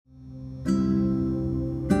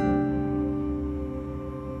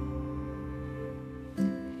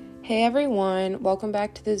Hey everyone, welcome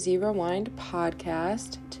back to the Z Rewind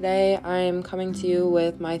podcast. Today I'm coming to you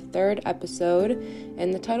with my third episode,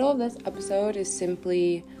 and the title of this episode is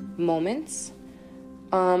simply Moments.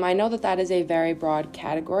 I know that is a very broad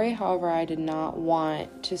category, however, I did not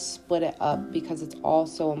want to split it up because it's all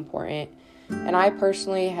so important. And I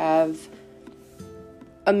personally have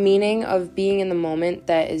a meaning of being in the moment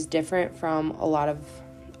that is different from a lot of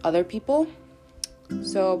other people.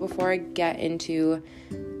 So before I get into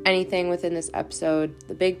anything within this episode,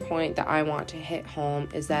 the big point that I want to hit home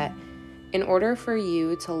is that in order for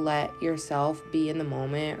you to let yourself be in the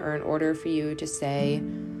moment, or in order for you to say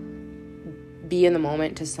be in the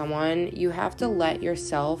moment to someone, you have to let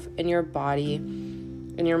yourself and your body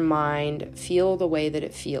and your mind feel the way that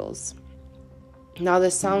it feels. Now,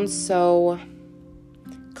 this sounds so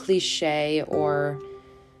cliche or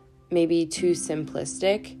maybe too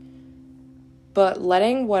simplistic, but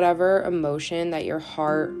letting whatever emotion that your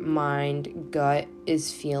heart, mind, gut is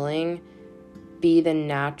feeling be the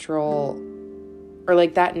natural, or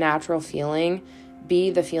like that natural feeling, be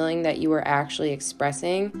the feeling that you are actually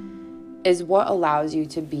expressing, is what allows you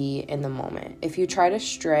to be in the moment. If you try to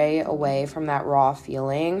stray away from that raw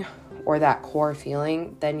feeling or that core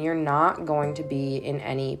feeling, then you're not going to be in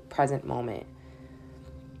any present moment.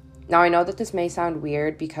 Now, I know that this may sound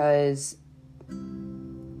weird because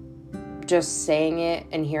just saying it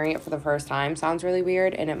and hearing it for the first time sounds really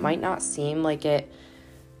weird, and it might not seem like it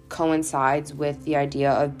coincides with the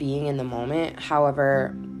idea of being in the moment.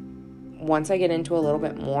 However, once I get into a little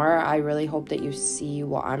bit more, I really hope that you see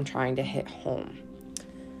what I'm trying to hit home.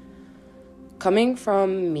 Coming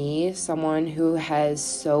from me, someone who has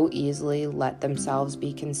so easily let themselves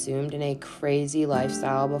be consumed in a crazy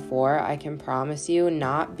lifestyle before, I can promise you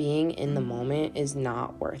not being in the moment is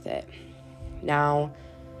not worth it. Now,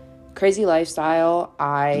 crazy lifestyle,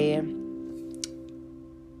 I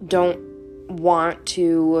don't want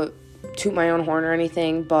to toot my own horn or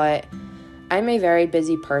anything, but I'm a very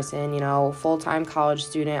busy person, full-time college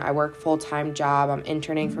student. I work full-time job. I'm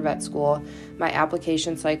interning for vet school. My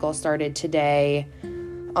application cycle started today.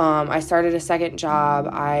 I started a second job.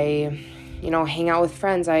 I, hang out with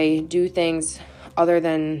friends. I do things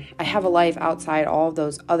I have a life outside all of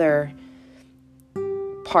those other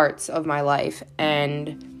parts of my life,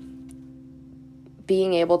 and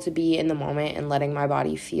being able to be in the moment and letting my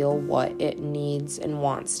body feel what it needs and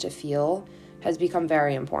wants to feel has become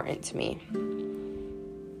very important to me.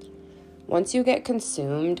 Once you get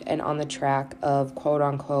consumed and on the track of quote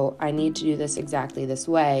unquote, I need to do this exactly this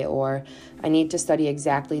way, or I need to study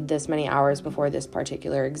exactly this many hours before this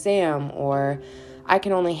particular exam, or I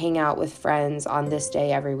can only hang out with friends on this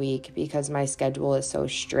day every week because my schedule is so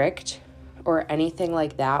strict, or anything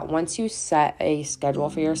like that, once you set a schedule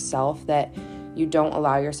for yourself that you don't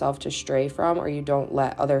allow yourself to stray from, or you don't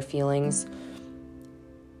let other feelings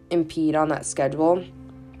impede on that schedule,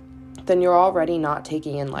 then you're already not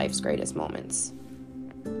taking in life's greatest moments.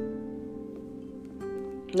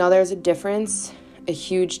 Now, there's a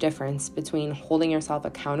huge difference between holding yourself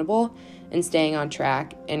accountable and staying on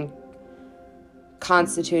track and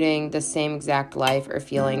constituting the same exact life or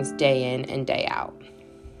feelings day in and day out.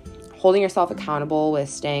 Holding yourself accountable with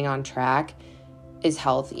staying on track is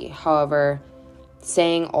healthy. However,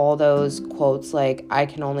 saying all those quotes like, I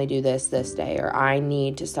can only do this day, or I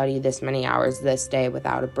need to study this many hours this day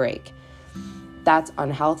without a break, that's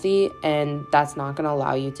unhealthy, and that's not going to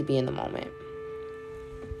allow you to be in the moment.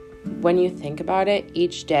 When you think about it,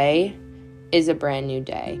 each day is a brand new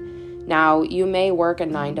day. Now, you may work a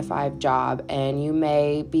 9-to-5 job, and you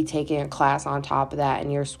may be taking a class on top of that,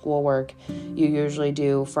 and your schoolwork you usually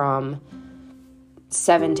do from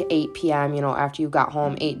 7 to 8 p.m., after you got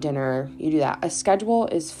home, ate dinner, you do that. A schedule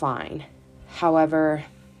is fine. However,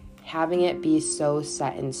 having it be so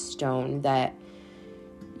set in stone that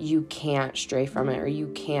you can't stray from it or you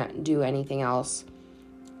can't do anything else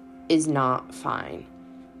is not fine.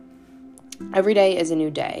 Every day is a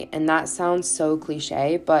new day, and that sounds so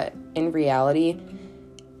cliche, but in reality,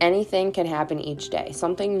 anything can happen each day.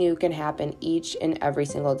 Something new can happen each and every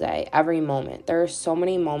single day, every moment. There are so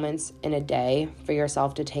many moments in a day for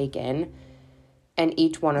yourself to take in, and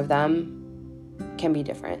each one of them can be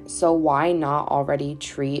different. So why not already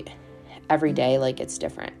treat every day like it's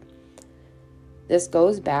different? This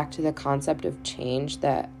goes back to the concept of change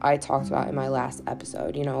that I talked about in my last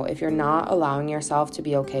episode. If you're not allowing yourself to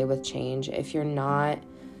be okay with change, if you're not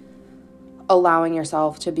allowing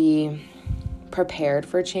yourself to be prepared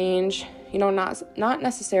for change, not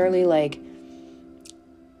necessarily like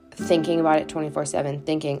thinking about it 24/7,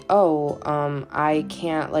 thinking, I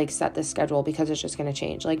can't set this schedule because it's just going to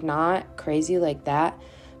change. Not crazy like that.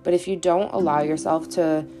 But if you don't allow yourself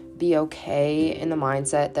to be okay in the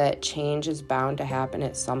mindset that change is bound to happen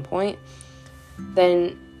at some point,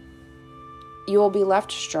 then you will be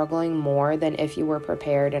left struggling more than if you were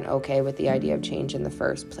prepared and okay with the idea of change in the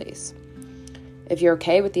first place. If you're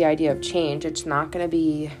okay with the idea of change, it's not going to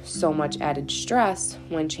be so much added stress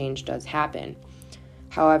when change does happen.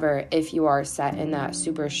 However, if you are set in that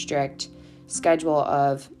super strict schedule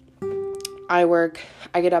of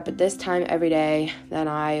I get up at this time every day, then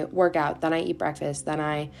I work out, then I eat breakfast, then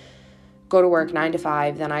I go to work 9 to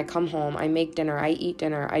 5, then I come home, I make dinner, I eat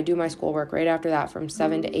dinner, I do my schoolwork right after that from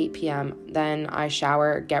 7 to 8 p.m., then I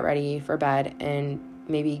shower, get ready for bed, and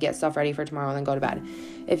maybe get stuff ready for tomorrow and then go to bed.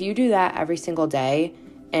 If you do that every single day,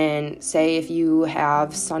 and say if you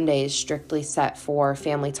have Sundays strictly set for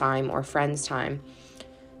family time or friends time,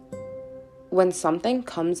 when something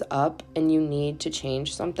comes up and you need to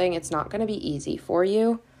change something, it's not going to be easy for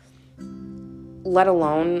you, let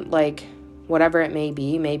alone whatever it may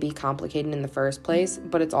be complicated in the first place,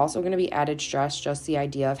 but it's also going to be added stress, just the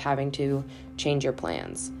idea of having to change your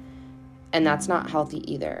plans. And that's not healthy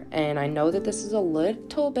either. And I know that this is a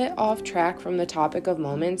little bit off track from the topic of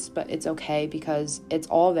moments, but it's okay because it's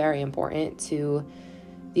all very important to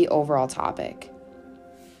the overall topic.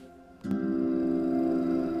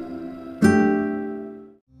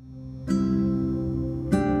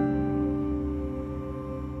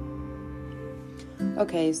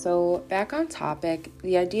 Okay, so back on topic,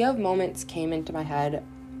 the idea of moments came into my head.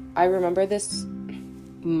 I remember this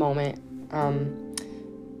moment.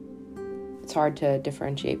 It's hard to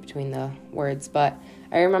differentiate between the words, but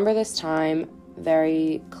I remember this time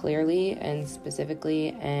very clearly and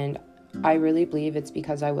specifically, and I really believe it's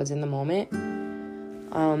because I was in the moment.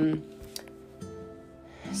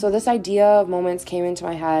 So this idea of moments came into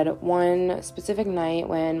my head one specific night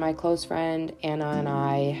when my close friend Anna and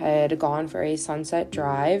I had gone for a sunset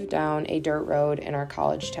drive down a dirt road in our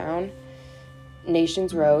college town,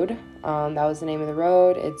 Nations Road. That was the name of the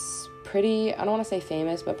road. It's pretty, I don't want to say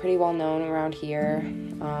famous, but pretty well known around here,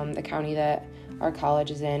 the county that our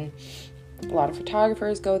college is in. A lot of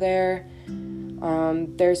photographers go there.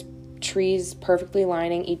 There's trees perfectly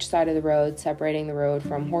lining each side of the road, separating the road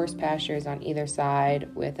from horse pastures on either side,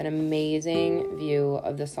 with an amazing view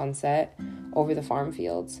of the sunset over the farm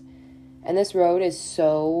fields. And this road is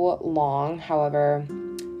so long. However,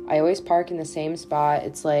 I always park in the same spot.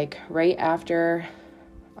 It's right after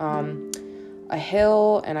a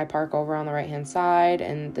hill, and I park over on the right hand side,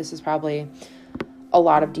 and this is probably a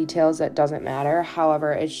lot of details that doesn't matter.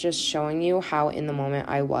 However, it's just showing you how in the moment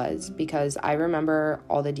I was, because I remember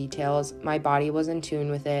all the details. My body was in tune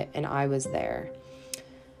with it, and I was there.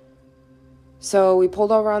 So we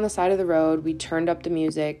pulled over on the side of the road, we turned up the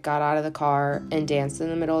music, got out of the car, and danced in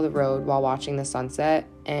the middle of the road while watching the sunset,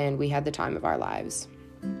 and we had the time of our lives.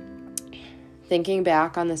 Thinking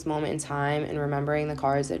back on this moment in time and remembering the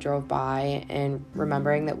cars that drove by and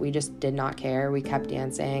remembering that we just did not care. We kept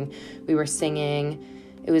dancing. We were singing.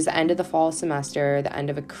 It was the end of the fall semester, the end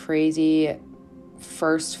of a crazy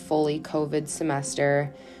first fully COVID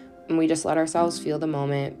semester. And we just let ourselves feel the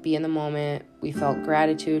moment, be in the moment. We felt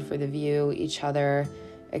gratitude for the view, each other,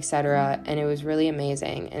 etc. And it was really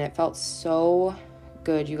amazing. And it felt so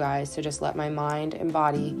good, you guys, to just let my mind and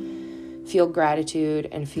body feel gratitude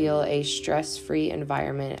and feel a stress-free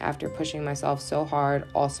environment after pushing myself so hard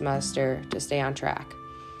all semester to stay on track.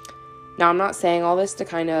 Now, I'm not saying all this to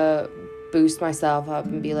kind of boost myself up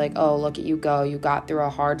and be like, oh, look at you go. You got through a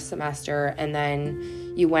hard semester and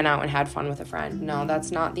then you went out and had fun with a friend. No,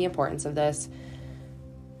 that's not the importance of this.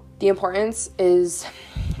 The importance is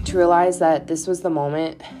to realize that this was the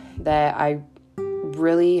moment that I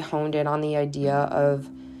really honed in on the idea of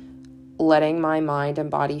letting my mind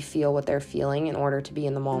and body feel what they're feeling in order to be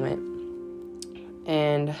in the moment.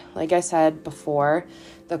 And like I said before,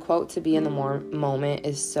 the quote to be in the moment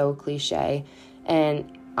is so cliche.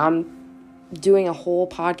 And I'm doing a whole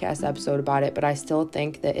podcast episode about it, but I still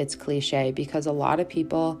think that it's cliche because a lot of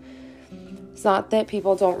people, it's not that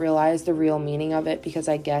people don't realize the real meaning of it, because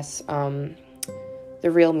I guess the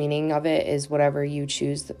real meaning of it is whatever you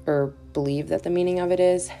choose or believe that the meaning of it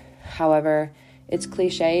is. However, it's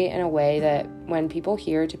cliche in a way that when people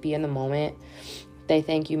hear to be in the moment, they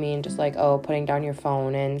think you mean just putting down your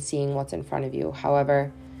phone and seeing what's in front of you.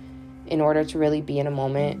 However, in order to really be in a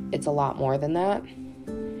moment, it's a lot more than that.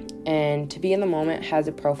 And to be in the moment has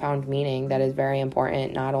a profound meaning that is very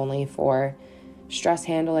important, not only for stress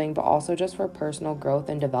handling, but also just for personal growth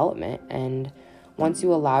and development. And once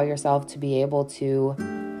you allow yourself to be able to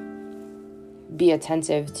be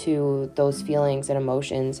attentive to those feelings and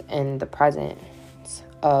emotions in the present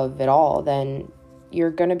of it all, then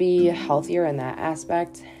you're going to be healthier in that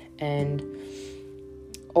aspect. And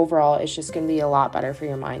overall, it's just going to be a lot better for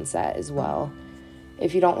your mindset as well.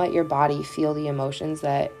 If you don't let your body feel the emotions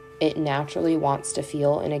that it naturally wants to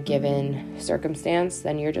feel in a given circumstance,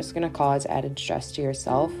 then you're just going to cause added stress to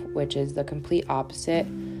yourself, which is the complete opposite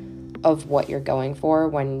of what you're going for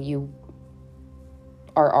when you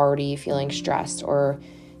are already feeling stressed or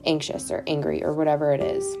anxious or angry or whatever it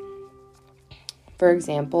is. For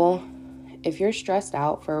example, if you're stressed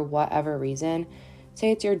out for whatever reason,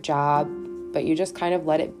 say it's your job, but you just kind of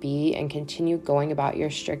let it be and continue going about your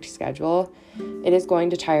strict schedule, it is going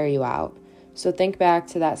to tire you out. So think back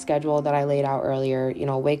to that schedule that I laid out earlier.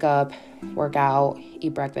 Wake up, work out,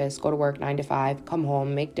 eat breakfast, go to work 9 to 5, come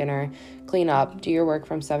home, make dinner, clean up, do your work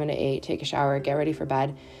from 7 to 8, take a shower, get ready for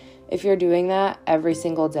bed. If you're doing that every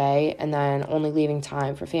single day and then only leaving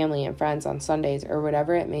time for family and friends on Sundays or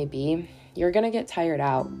whatever it may be, you're going to get tired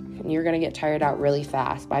out. And you're going to get tired out really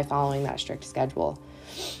fast by following that strict schedule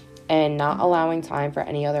and not allowing time for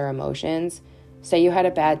any other emotions. Say you had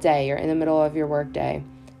a bad day, you're in the middle of your work day,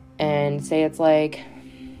 and say it's like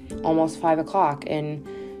almost 5 o'clock and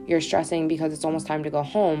you're stressing because it's almost time to go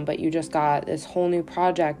home, but you just got this whole new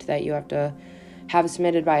project that you have to have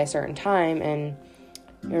submitted by a certain time, and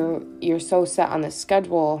you're so set on the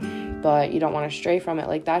schedule, but you don't want to stray from it.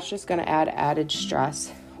 Like, that's just going to add added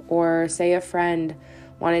stress. Or say a friend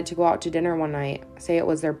wanted to go out to dinner one night, say it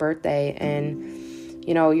was their birthday, and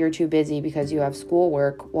you're too busy because you have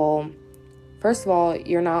schoolwork. Well, first of all,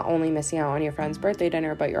 you're not only missing out on your friend's birthday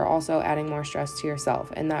dinner, but you're also adding more stress to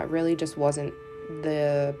yourself. And that really just wasn't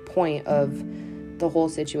the point of the whole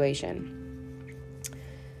situation.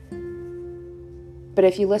 But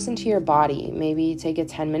if you listen to your body, maybe take a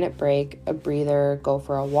 10-minute break, a breather, go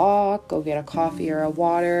for a walk, go get a coffee or a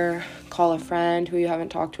water, call a friend who you haven't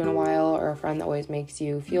talked to in a while, or a friend that always makes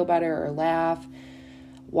you feel better or laugh,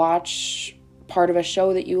 watch part of a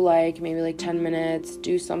show that you like, maybe like 10 minutes,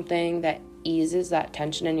 do something that eases that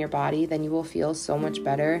tension in your body, then you will feel so much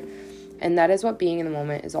better. And that is what being in the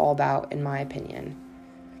moment is all about, in my opinion.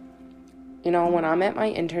 When I'm at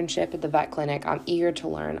my internship at the vet clinic, I'm eager to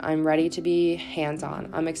learn. I'm ready to be hands-on.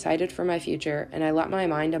 I'm excited for my future, and I let my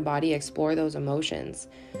mind and body explore those emotions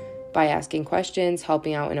by asking questions,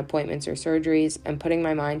 helping out in appointments or surgeries, and putting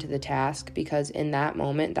my mind to the task, because in that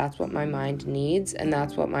moment, that's what my mind needs and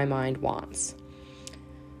that's what my mind wants.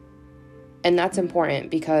 And that's important,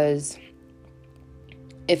 because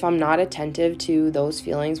if I'm not attentive to those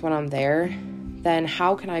feelings when I'm there, then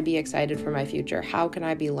how can I be excited for my future? How can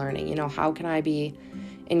I be learning? How can I be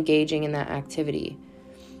engaging in that activity?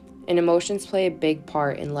 And emotions play a big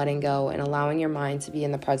part in letting go and allowing your mind to be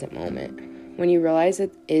in the present moment. When you realize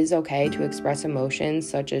it is okay to express emotions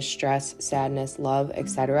such as stress, sadness, love,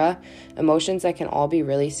 etc., emotions that can all be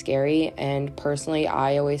really scary, and personally,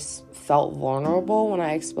 I always felt vulnerable when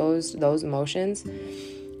I exposed those emotions,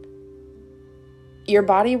 your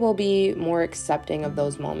body will be more accepting of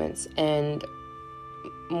those moments and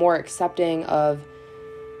more accepting of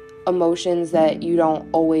emotions that you don't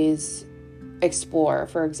always explore,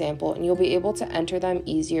 for example, and you'll be able to enter them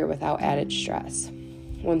easier without added stress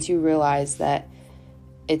once you realize that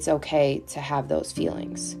it's okay to have those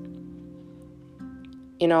feelings.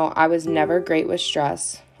 I was never great with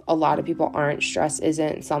stress. A lot of people aren't. Stress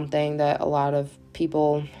isn't something that a lot of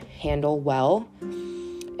people handle well,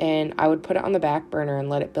 and I would put it on the back burner and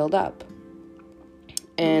let it build up.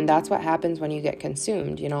 And that's what happens when you get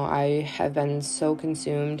consumed. I have been so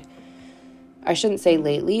consumed. I shouldn't say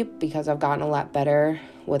lately, because I've gotten a lot better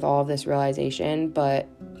with all of this realization, but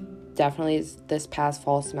definitely this past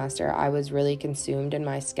fall semester, I was really consumed in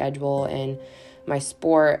my schedule and my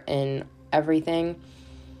sport and everything.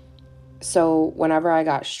 So whenever I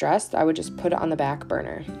got stressed, I would just put it on the back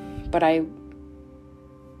burner. But I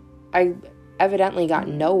evidently got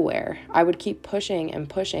nowhere. I would keep pushing and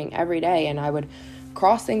pushing every day, and I would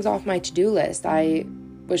cross things off my to-do list. I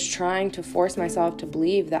was trying to force myself to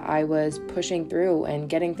believe that I was pushing through and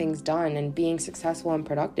getting things done and being successful and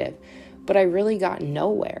productive, but I really got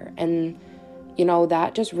nowhere. And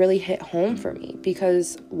that just really hit home for me,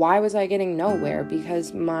 because why was I getting nowhere?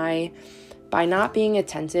 Because by not being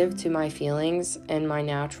attentive to my feelings and my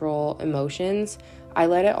natural emotions, I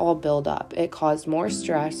let it all build up. It caused more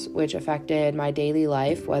stress, which affected my daily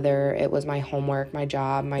life, whether it was my homework, my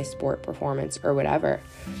job, my sport performance, or whatever.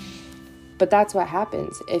 But that's what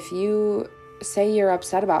happens. If you say you're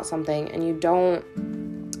upset about something and you don't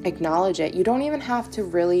acknowledge it, you don't even have to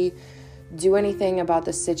really do anything about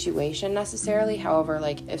the situation necessarily. However,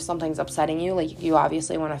 if something's upsetting you, you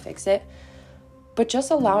obviously want to fix it. But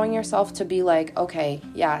just allowing yourself to be like, okay,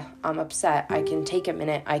 yeah, I'm upset. I can take a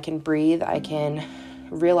minute. I can breathe. I can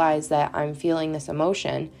realize that I'm feeling this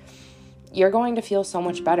emotion. you're going to feel so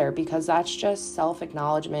much better, because that's just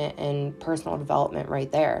self-acknowledgement and personal development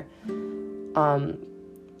right there.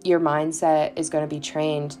 Your mindset is going to be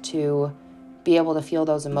trained to be able to feel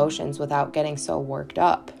those emotions without getting so worked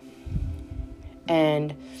up.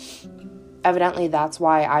 And evidently that's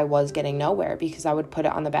why I was getting nowhere, because I would put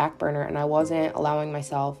it on the back burner and I wasn't allowing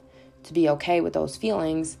myself to be okay with those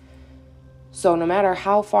feelings. So no matter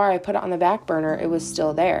how far I put it on the back burner, it was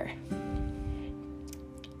still there.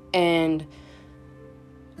 And,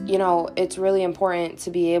 it's really important to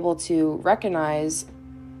be able to recognize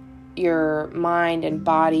your mind and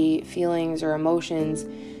body feelings or emotions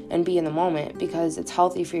and be in the moment, because it's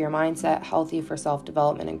healthy for your mindset, healthy for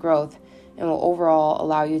self-development and growth, and will overall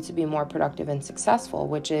allow you to be more productive and successful,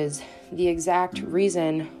 which is the exact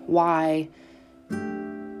reason why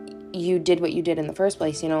you did what you did in the first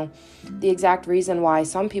place. The exact reason why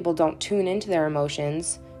some people don't tune into their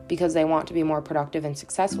emotions because they want to be more productive and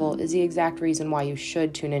successful is the exact reason why you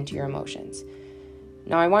should tune into your emotions.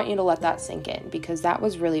 Now, I want you to let that sink in, because that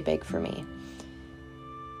was really big for me.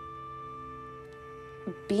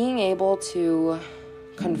 Being able to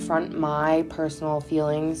confront my personal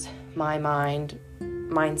feelings, my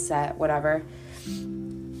mindset, whatever,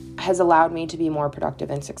 has allowed me to be more productive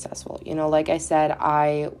and successful. Like I said,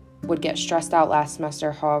 I would get stressed out last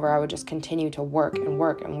semester. However, I would just continue to work and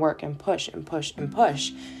work and work and push and push and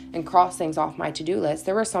push and cross things off my to-do list.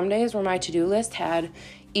 There were some days where my to-do list had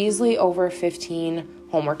easily over 15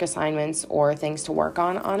 homework assignments or things to work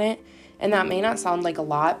on it. And that may not sound like a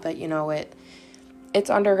lot, but it's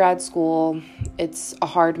undergrad school. It's a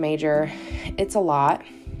hard major. It's a lot.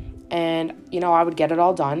 And, I would get it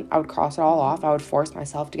all done. I would cross it all off. I would force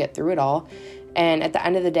myself to get through it all. And at the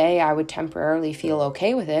end of the day, I would temporarily feel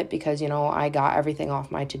okay with it because, I got everything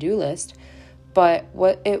off my to-do list. But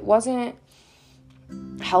it wasn't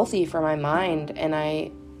healthy for my mind. And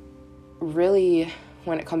I really,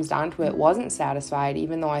 when it comes down to it, wasn't satisfied,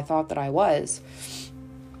 even though I thought that I was,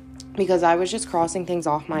 because I was just crossing things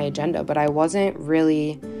off my agenda, but I wasn't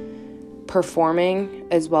really performing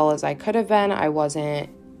as well as I could have been. I wasn't,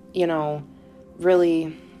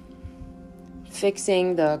 really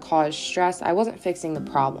fixing the cause stress. I wasn't fixing the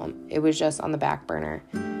problem. It was just on the back burner.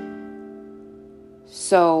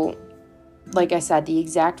 So, like I said, the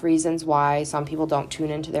exact reasons why some people don't tune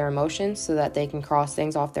into their emotions so that they can cross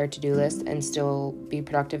things off their to-do list and still be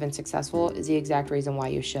productive and successful is the exact reason why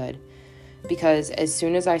you should. Because as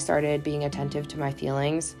soon as I started being attentive to my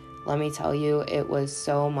feelings, let me tell you, it was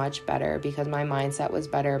so much better, because my mindset was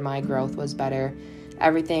better, my growth was better,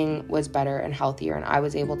 everything was better and healthier, and I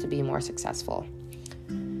was able to be more successful.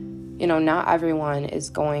 Not everyone is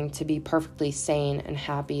going to be perfectly sane and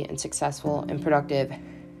happy and successful and productive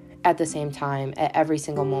at the same time at every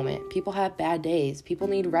single moment. People have bad days. People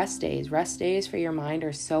need rest days. Rest days for your mind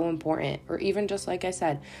are so important. Or even just like I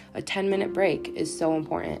said, a 10-minute break is so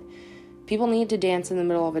important. People need to dance in the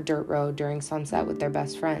middle of a dirt road during sunset with their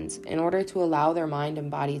best friends in order to allow their mind and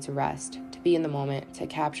body to rest, to be in the moment, to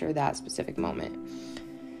capture that specific moment.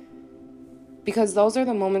 Because those are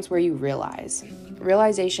the moments where you realize.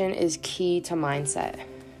 Realization is key to mindset.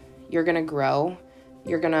 You're going to grow.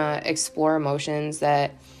 You're going to explore emotions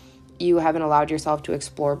that you haven't allowed yourself to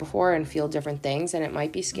explore before and feel different things. And it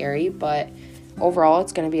might be scary, but overall,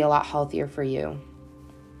 it's going to be a lot healthier for you.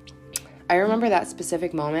 I remember that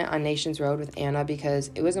specific moment on Nations Road with Anna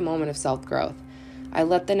because it was a moment of self-growth. I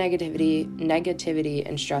let the negativity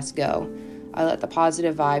and stress go. I let the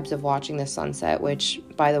positive vibes of watching the sunset, which,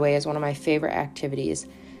 by the way, is one of my favorite activities,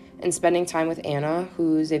 and spending time with Anna,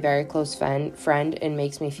 who's a very close friend and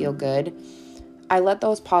makes me feel good. I let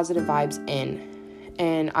those positive vibes in,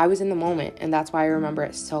 and I was in the moment, and that's why I remember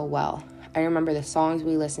it so well. I remember the songs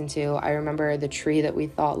we listened to. I remember the tree that we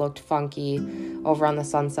thought looked funky over on the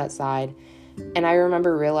sunset side, and I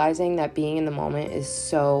remember realizing that being in the moment is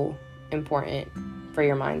so important for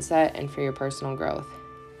your mindset and for your personal growth.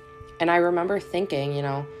 And I remember thinking,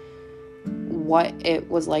 what it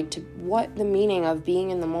was like what the meaning of being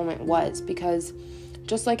in the moment was, because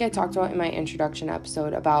just like I talked about in my introduction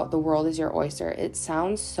episode about the world is your oyster, it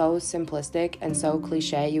sounds so simplistic and so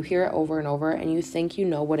cliche. You hear it over and over and you think you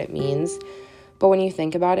know what it means. But when you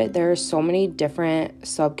think about it, there are so many different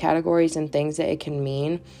subcategories and things that it can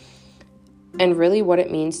mean. And really what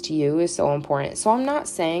it means to you is so important. So I'm not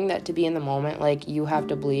saying that to be in the moment, like you have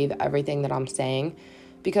to believe everything that I'm saying.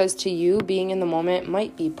 Because to you, being in the moment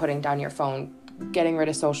might be putting down your phone, getting rid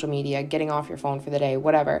of social media, getting off your phone for the day,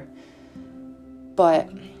 whatever.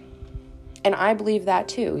 And I believe that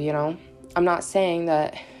too, I'm not saying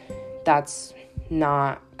that that's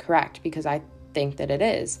not correct, because I think that it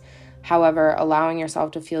is. However, allowing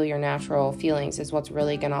yourself to feel your natural feelings is what's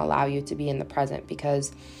really going to allow you to be in the present,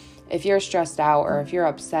 because if you're stressed out or if you're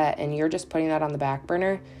upset and you're just putting that on the back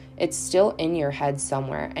burner, it's still in your head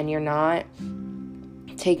somewhere and you're not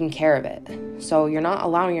taking care of it. So you're not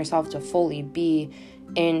allowing yourself to fully be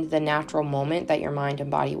in the natural moment that your mind and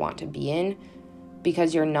body want to be in,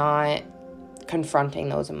 because you're not confronting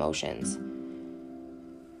those emotions.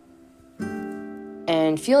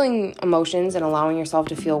 And feeling emotions and allowing yourself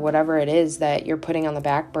to feel whatever it is that you're putting on the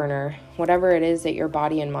back burner, whatever it is that your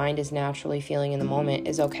body and mind is naturally feeling in the moment,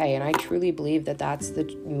 is okay. And I truly believe that that's the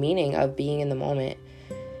meaning of being in the moment.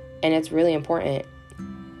 And it's really important.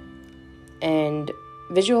 And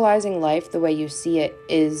visualizing life the way you see it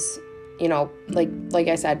is, like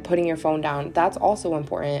I said, putting your phone down. That's also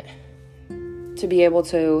important, to be able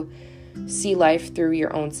to see life through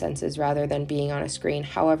your own senses rather than being on a screen.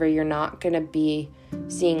 However, you're not going to be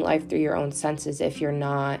seeing life through your own senses if you're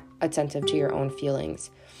not attentive to your own feelings.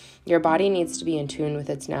 Your body needs to be in tune with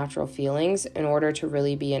its natural feelings in order to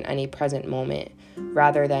really be in any present moment,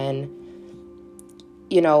 rather than,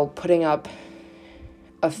 putting up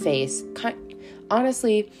a face.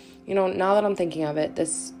 Honestly, now that I'm thinking of it,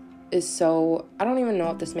 this is so, I don't even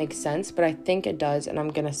know if this makes sense, but I think it does, and I'm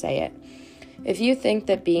going to say it. If you think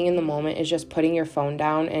that being in the moment is just putting your phone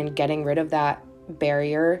down and getting rid of that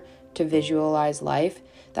barrier to visualize life,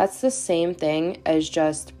 that's the same thing as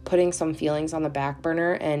just putting some feelings on the back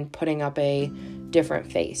burner and putting up a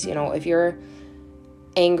different face. If you're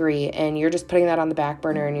angry and you're just putting that on the back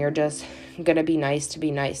burner and you're just going to be nice to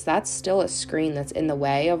be nice, that's still a screen that's in the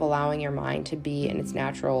way of allowing your mind to be in its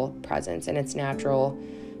natural presence, in its natural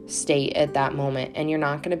state at that moment, and you're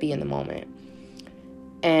not going to be in the moment.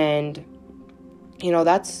 And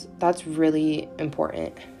that's really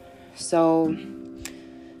important. So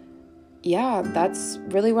yeah, that's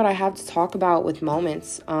really what I have to talk about with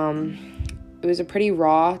moments. It was a pretty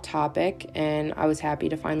raw topic, and I was happy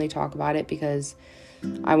to finally talk about it because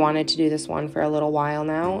I wanted to do this one for a little while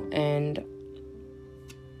now. And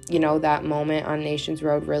that moment on Nations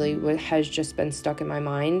Road really has just been stuck in my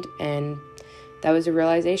mind, and that was a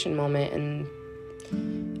realization moment, and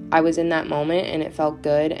I was in that moment and it felt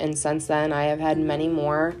good. And since then, I have had many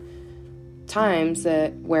more times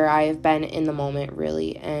where I have been in the moment,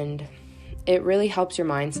 really. And it really helps your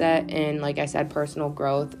mindset and, like I said, personal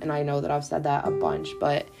growth. And I know that I've said that a bunch,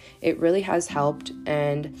 but it really has helped.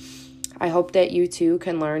 And I hope that you too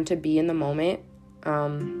can learn to be in the moment,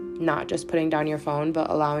 not just putting down your phone, but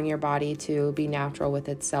allowing your body to be natural with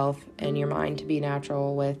itself and your mind to be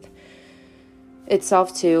natural with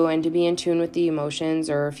itself too, and to be in tune with the emotions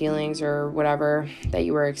or feelings or whatever that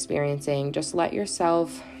you were experiencing. Just let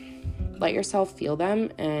yourself feel them,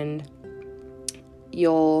 and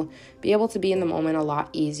you'll be able to be in the moment a lot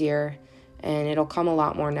easier, and it'll come a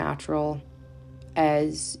lot more natural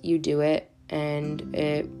as you do it, and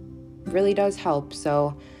it really does help.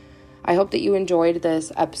 So I hope that you enjoyed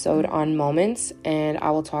this episode on moments, and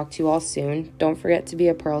I will talk to you all soon. Don't forget to be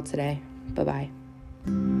a pearl today. Bye-bye.